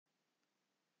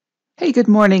Hey, good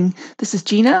morning. This is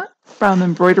Gina from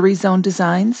Embroidery Zone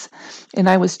Designs, and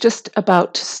I was just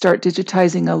about to start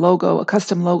digitizing a logo, a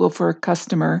custom logo for a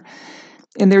customer.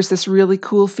 And there's this really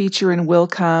cool feature in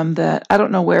WIlcom that I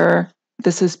don't know where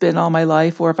this has been all my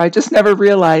life or if I just never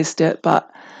realized it,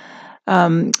 but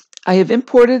I have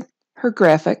imported her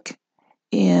graphic,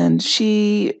 and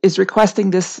she is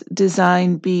requesting this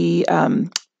design be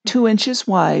 2 inches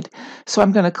wide. So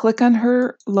I'm going to click on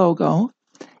her logo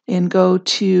and go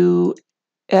to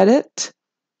Edit,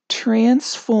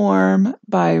 Transform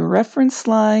by Reference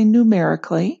Line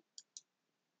Numerically.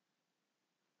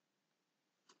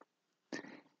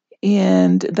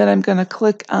 And then I'm going to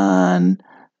click on,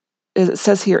 as it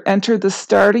says here, enter the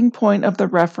starting point of the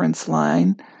reference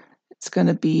line. It's going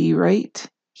to be right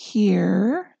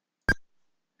here.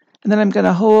 And then I'm going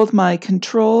to hold my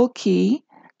Control key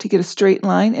to get a straight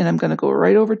line, and I'm going to go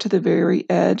right over to the very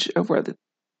edge of where the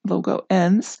logo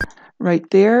ends, right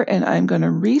there, and I'm going to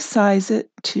resize it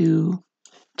to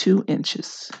 2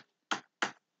 inches.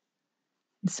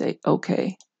 And say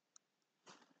OK.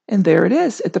 And there it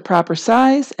is at the proper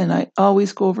size, and I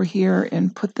always go over here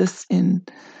and put this in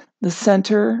the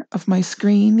center of my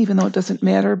screen, even though it doesn't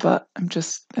matter, but I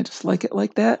just like it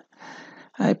like that.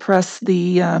 I press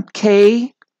the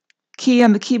K key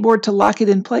on the keyboard to lock it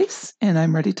in place, and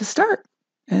I'm ready to start.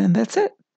 And that's it.